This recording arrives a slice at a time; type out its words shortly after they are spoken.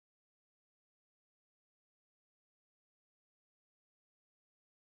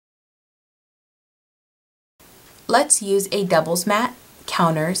Let's use a doubles mat,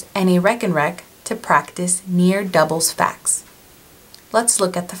 counters, and a Rec and Rec to practice near doubles facts. Let's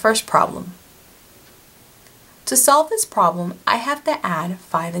look at the first problem. To solve this problem, I have to add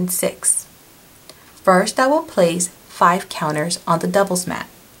 5 and 6. First, I will place 5 counters on the doubles mat.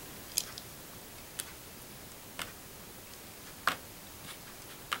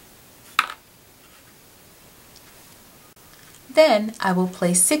 Then, I will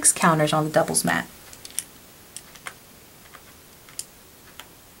place 6 counters on the doubles mat.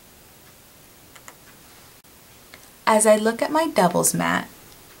 As I look at my doubles mat,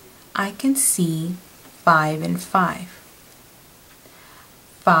 I can see 5 and 5.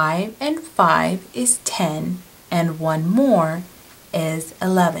 5 and 5 is 10, and one more is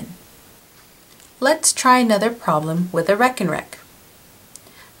 11. Let's try another problem with a Rec and Rec.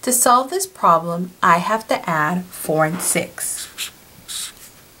 To solve this problem, I have to add 4 and 6.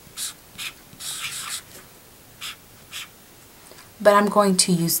 But I'm going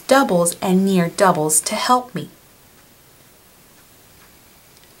to use doubles and near doubles to help me.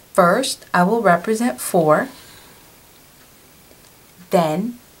 First, I will represent 4.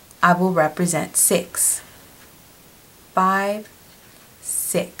 Then, I will represent 6. 5,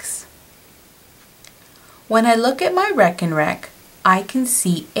 6. When I look at my Rec and Rec, I can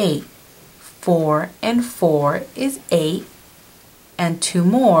see 8. 4 and 4 is 8, and 2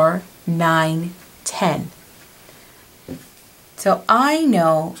 more, 9, 10. So I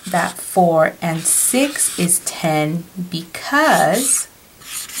know that 4 and 6 is 10 because,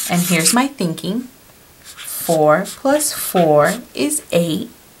 and here's my thinking, 4 plus 4 is 8,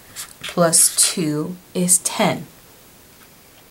 plus 2 is 10.